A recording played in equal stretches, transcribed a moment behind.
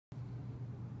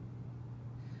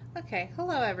Okay,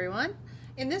 hello everyone.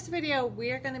 In this video,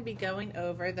 we are going to be going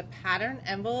over the pattern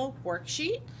envelope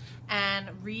worksheet and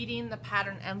reading the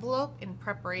pattern envelope in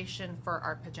preparation for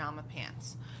our pajama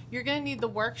pants. You're going to need the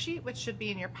worksheet, which should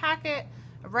be in your packet,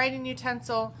 a writing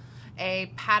utensil,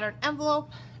 a pattern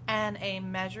envelope, and a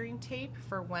measuring tape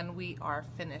for when we are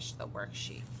finished the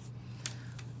worksheet.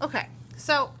 Okay,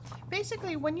 so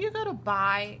basically when you go to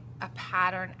buy a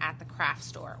pattern at the craft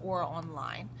store or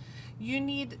online, you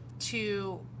need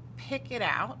to pick it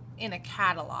out in a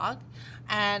catalog,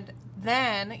 and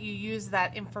then you use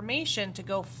that information to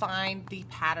go find the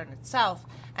pattern itself,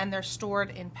 and they're stored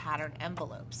in pattern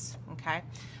envelopes. Okay,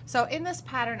 so in this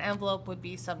pattern envelope would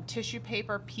be some tissue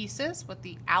paper pieces with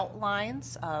the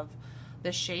outlines of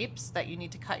the shapes that you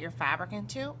need to cut your fabric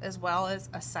into, as well as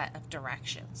a set of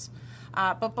directions.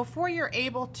 But before you're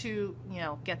able to,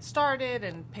 get started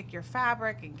and pick your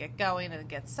fabric and get going and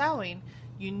get sewing,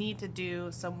 you need to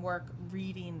do some work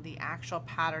reading the actual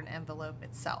pattern envelope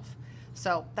itself.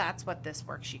 So that's what this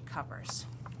worksheet covers.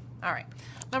 All right,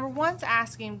 number one's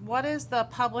asking, what is the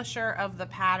publisher of the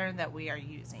pattern that we are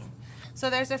using? So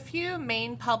there's a few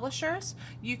main publishers.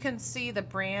 You can see the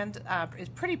brand is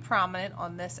pretty prominent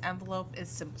on this envelope is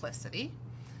Simplicity.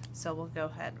 So we'll go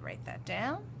ahead and write that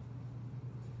down.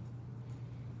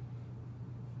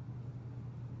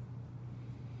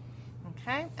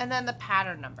 Okay, and then the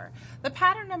pattern number. The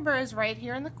pattern number is right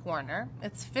here in the corner.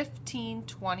 It's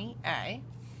 1520A.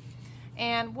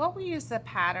 And what we use the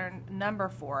pattern number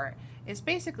for is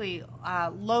basically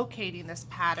locating this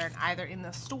pattern either in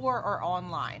the store or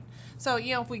online. So,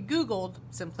 if we Googled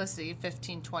Simplicity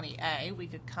 1520A, we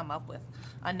could come up with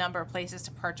a number of places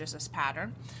to purchase this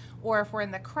pattern. Or if we're in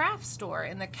the craft store,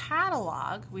 in the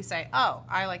catalog, we say, oh,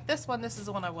 I like this one, this is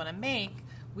the one I want to make.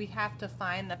 We have to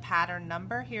find the pattern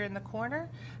number here in the corner,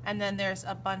 and then there's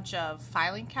a bunch of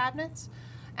filing cabinets,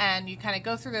 and you kind of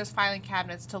go through those filing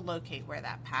cabinets to locate where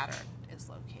that pattern is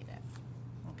located.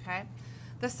 Okay.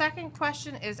 The second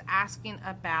question is asking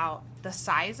about the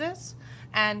sizes,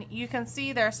 and you can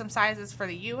see there are some sizes for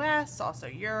the US, also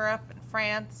Europe and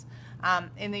France.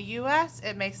 In the US,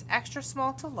 it makes extra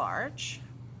small to large.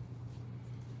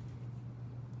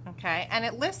 Okay, and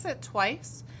it lists it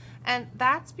twice. And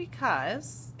that's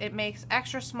because it makes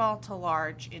extra small to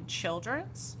large in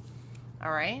children's,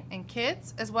 all right, and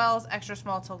kids, as well as extra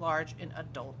small to large in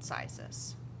adult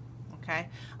sizes. Okay.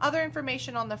 Other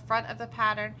information on the front of the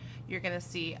pattern, you're going to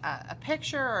see a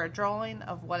picture or a drawing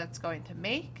of what it's going to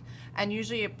make, and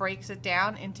usually it breaks it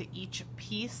down into each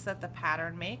piece that the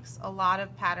pattern makes. A lot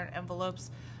of pattern envelopes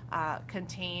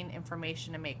contain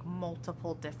information to make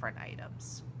multiple different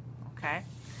items. Okay.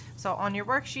 So on your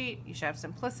worksheet, you should have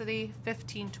Simplicity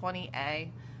 1520A,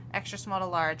 extra small to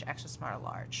large, extra small to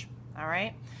large. All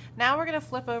right. Now we're going to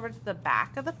flip over to the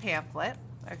back of the pamphlet,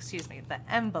 excuse me, the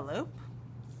envelope.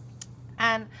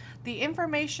 And the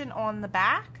information on the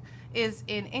back is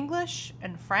in English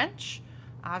and French.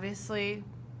 Obviously,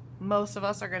 most of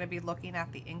us are going to be looking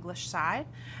at the English side.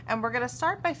 And we're going to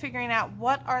start by figuring out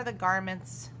what are the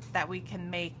garments that we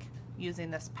can make using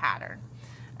this pattern.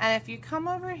 And if you come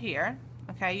over here,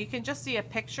 okay, you can just see a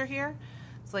picture here.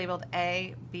 It's labeled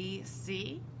A, B,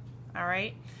 C, all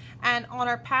right? And on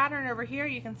our pattern over here,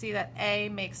 you can see that A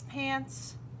makes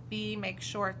pants, B makes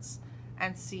shorts,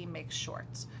 and C makes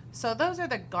shorts. So those are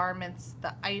the garments,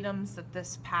 the items that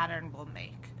this pattern will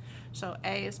make. So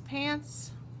A is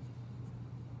pants,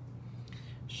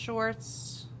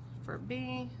 shorts for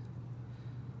B,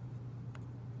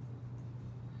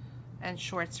 and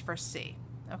shorts for C.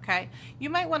 Okay, you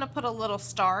might want to put a little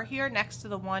star here next to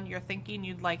the one you're thinking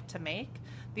you'd like to make.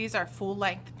 These are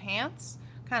full-length pants.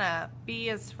 Kind of B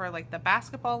is for like the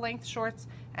basketball length shorts,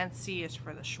 and C is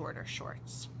for the shorter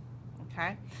shorts.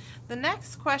 Okay, the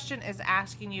next question is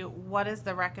asking you, what is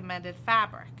the recommended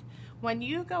fabric? When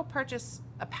you go purchase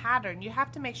a pattern, you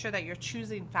have to make sure that you're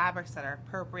choosing fabrics that are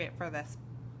appropriate for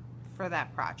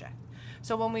that project.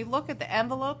 So when we look at the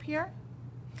envelope here,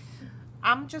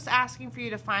 I'm just asking for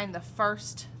you to find the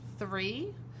first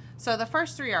three. So the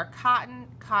first three are cotton,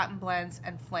 cotton blends,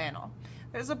 and flannel.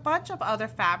 There's a bunch of other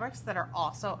fabrics that are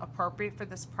also appropriate for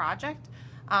this project,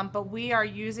 but we are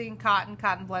using cotton,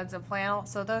 cotton blends, and flannel,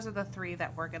 so those are the three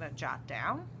that we're going to jot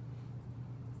down.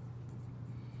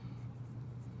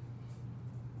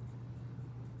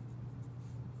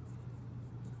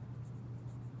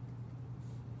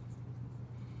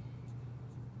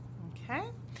 Okay.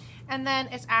 And then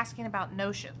it's asking about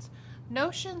notions.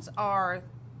 Notions are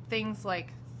things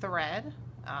like thread,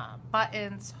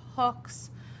 buttons, hooks.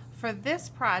 For this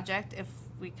project, if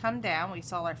we come down, we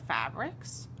saw our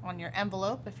fabrics on your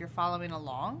envelope if you're following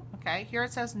along. Okay, here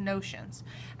it says notions.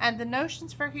 And the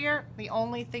notions for here, the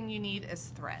only thing you need is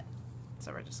thread.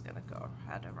 So we're just gonna go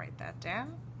ahead and write that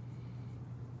down.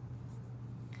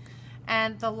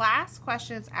 And the last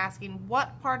question is asking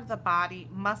what part of the body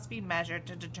must be measured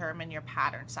to determine your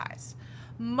pattern size.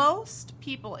 Most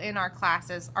people in our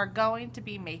classes are going to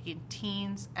be making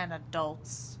teens and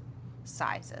adults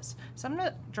sizes. So I'm going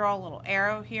to draw a little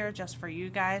arrow here just for you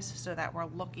guys so that we're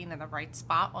looking in the right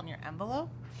spot on your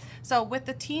envelope. So with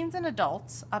the teens and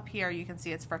adults up here, you can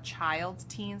see it's for child's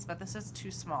teens, but this is too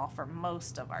small for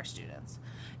most of our students.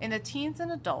 In the teens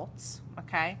and adults,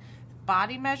 okay,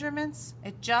 body measurements,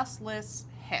 it just lists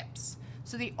hips.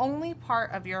 So the only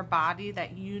part of your body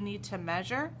that you need to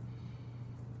measure,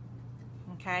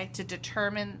 okay, to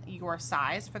determine your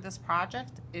size for this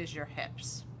project is your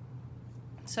hips.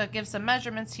 So it gives some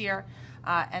measurements here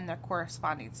and their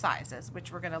corresponding sizes,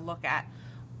 which we're going to look at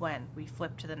when we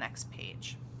flip to the next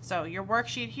page. So your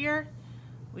worksheet here,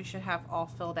 we should have all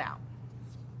filled out.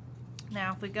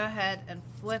 Now if we go ahead and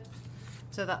flip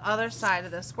to the other side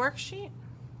of this worksheet,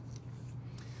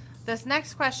 this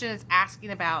next question is asking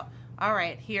about, all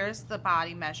right, here's the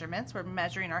body measurements. We're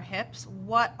measuring our hips.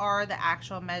 What are the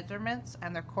actual measurements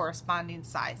and their corresponding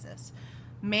sizes?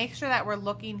 Make sure that we're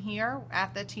looking here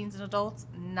at the teens and adults,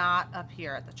 not up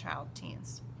here at the child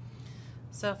teens.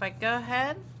 So if I go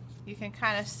ahead, you can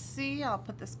kind of see, I'll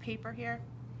put this paper here.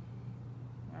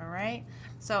 All right,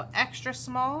 so extra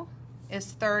small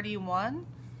is 31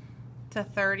 to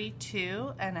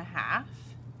 32 and a half.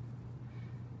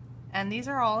 And these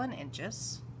are all in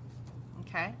inches,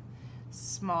 okay?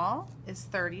 Small is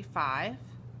 35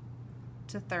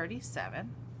 to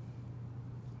 37.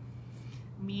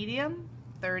 Medium,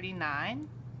 39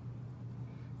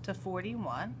 to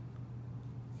 41.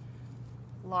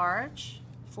 Large,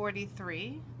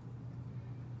 43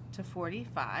 to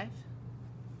 45.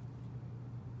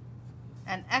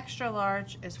 And extra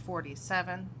large is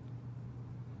 47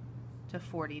 to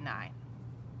 49.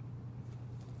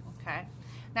 Okay?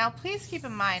 Now please keep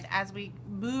in mind as we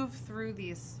move through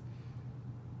these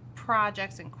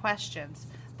projects and questions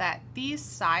that these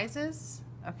sizes,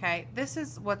 okay, this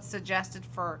is what's suggested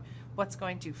for what's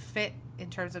going to fit in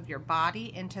terms of your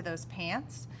body into those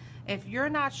pants. If you're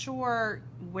not sure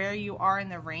where you are in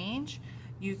the range,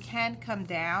 you can come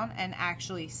down and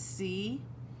actually see,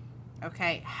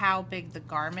 okay, how big the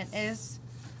garment is.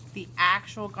 The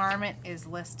actual garment is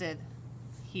listed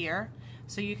here,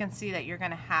 so you can see that you're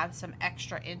going to have some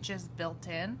extra inches built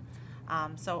in.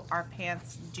 So our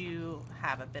pants do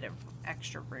have a bit of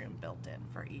extra room built in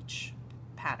for each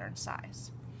pattern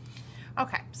size.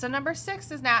 Okay, so number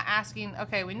 6 is now asking,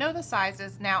 okay, we know the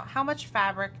sizes. Now, how much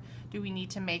fabric do we need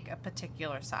to make a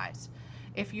particular size?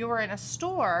 If you were in a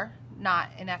store, not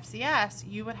in FCS,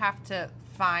 you would have to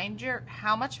find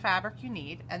how much fabric you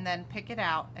need and then pick it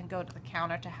out and go to the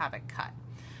counter to have it cut.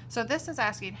 So this is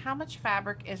asking how much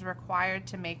fabric is required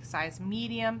to make size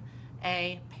medium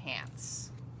A pants.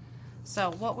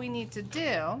 So what we need to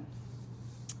do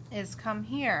is come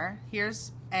here.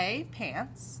 Here's A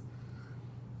pants.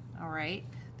 All right.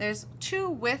 There's 2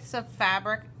 widths of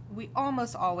fabric. We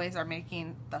almost always are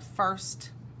making the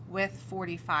first width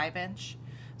 45 inch.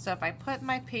 So if I put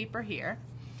my paper here,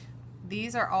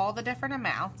 these are all the different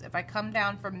amounts. If I come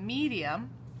down from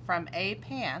medium, from A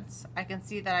pants, I can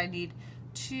see that I need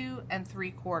 2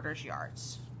 3/4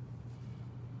 yards.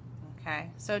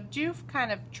 Okay, so do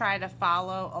kind of try to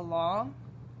follow along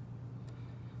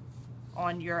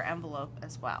on your envelope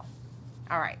as well.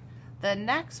 All right, the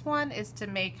next one is to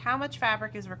make how much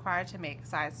fabric is required to make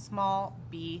size small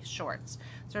B shorts.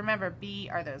 So remember, B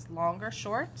are those longer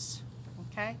shorts.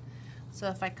 Okay, so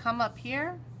if I come up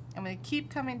here, I'm going to keep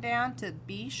coming down to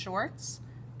B shorts.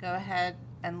 Go ahead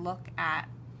and look at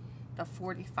the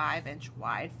 45 inch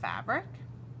wide fabric.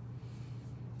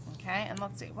 Okay, and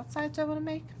let's see, what size do I want to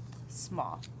make?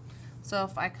 Small. So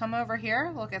if I come over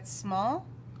here, look at small,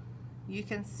 you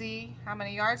can see how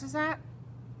many yards is that?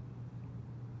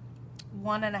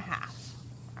 1.5.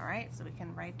 All right, so we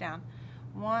can write down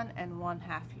 1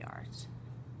 1/2 yards.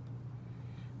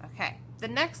 Okay, the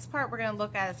next part we're going to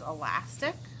look at is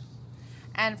elastic.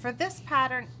 And for this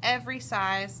pattern, every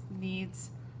size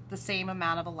needs the same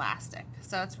amount of elastic.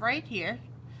 So it's right here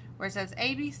where it says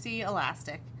ABC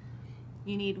elastic.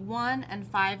 You need 1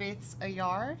 5/8 a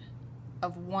yard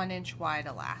of 1 inch wide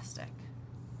elastic.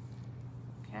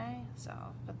 Okay, so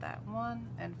I'll put that 1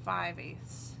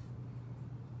 5/8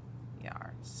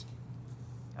 yards.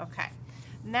 Okay,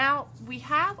 now we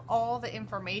have all the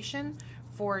information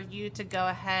for you to go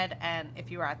ahead and,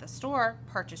 if you are at the store,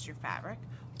 purchase your fabric,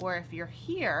 or if you're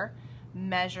here,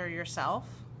 measure yourself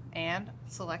and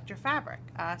select your fabric.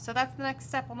 So that's the next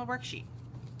step on the worksheet.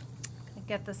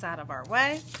 Get this out of our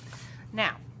way.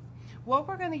 Now, what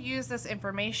we're going to use this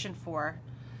information for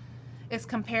is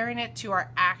comparing it to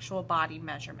our actual body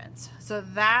measurements. So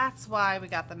that's why we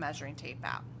got the measuring tape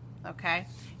out, okay?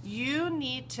 You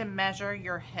need to measure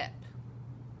your hip.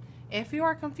 If you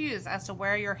are confused as to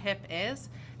where your hip is,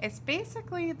 it's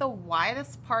basically the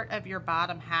widest part of your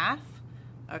bottom half,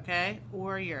 okay,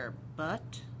 or your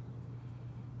butt,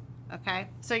 okay?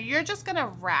 So you're just gonna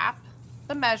wrap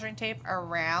the measuring tape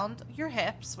around your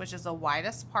hips, which is the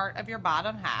widest part of your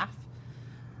bottom half,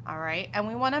 all right? And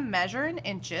we wanna measure in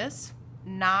inches,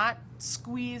 not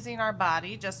squeezing our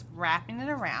body, just wrapping it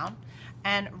around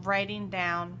and writing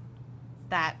down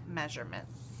that measurement,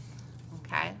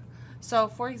 okay? So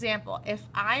for example, if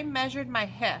I measured my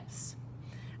hips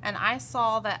and I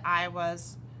saw that I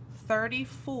was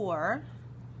 34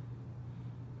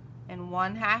 and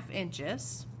 1/2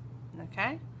 inches,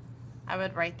 okay, I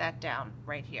would write that down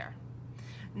right here.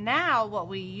 Now what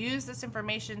we use this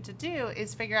information to do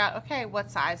is figure out, okay,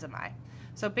 what size am I?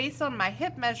 So based on my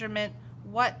hip measurement,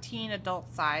 what teen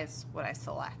adult size would I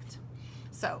select?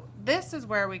 So this is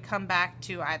where we come back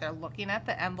to either looking at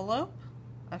the envelope,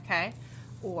 okay,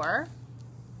 or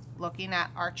looking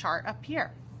at our chart up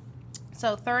here.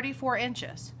 So 34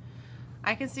 inches.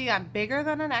 I can see I'm bigger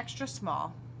than an extra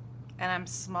small and I'm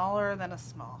smaller than a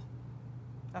small,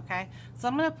 okay? So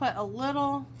I'm gonna put a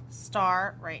little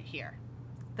star right here.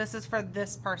 This is for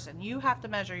this person. You have to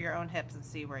measure your own hips and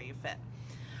see where you fit.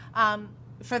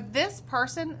 For this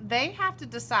person, they have to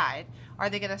decide, are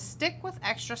they gonna stick with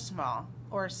extra small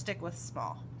or stick with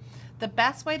small? The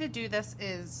best way to do this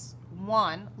is,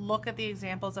 one, look at the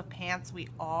examples of pants we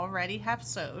already have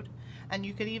sewed, and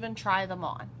you could even try them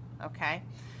on, okay?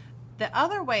 The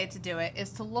other way to do it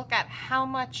is to look at how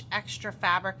much extra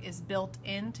fabric is built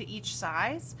into each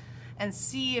size and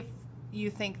see if you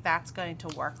think that's going to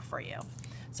work for you.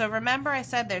 So remember I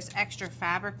said there's extra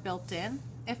fabric built in.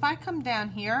 If I come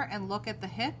down here and look at the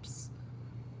hips,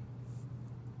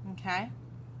 okay,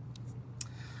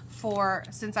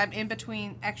 since I'm in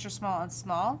between extra small and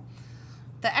small,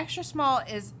 the extra small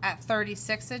is at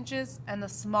 36 inches and the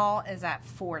small is at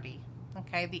 40,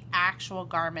 okay, the actual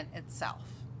garment itself.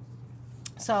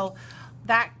 So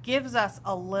that gives us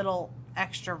a little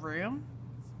extra room.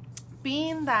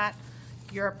 Being that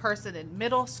you're a person in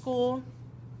middle school,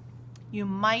 you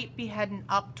might be heading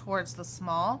up towards the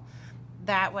small.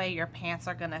 That way your pants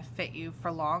are gonna fit you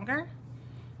for longer,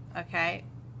 okay?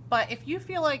 But if you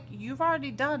feel like you've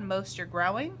already done most of your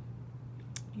growing,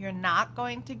 you're not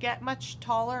going to get much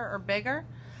taller or bigger,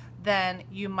 then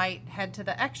you might head to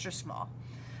the extra small.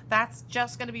 That's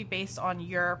just gonna be based on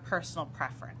your personal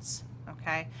preference,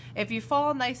 okay? If you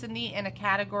fall nice and neat in a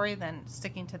category, then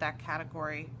sticking to that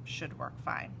category should work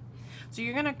fine. So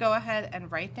you're gonna go ahead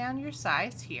and write down your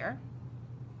size here.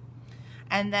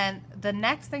 And then the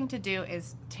next thing to do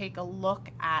is take a look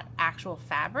at actual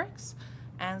fabrics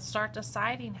and start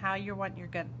deciding how you're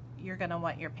gonna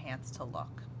want your pants to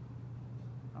look.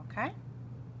 Okay?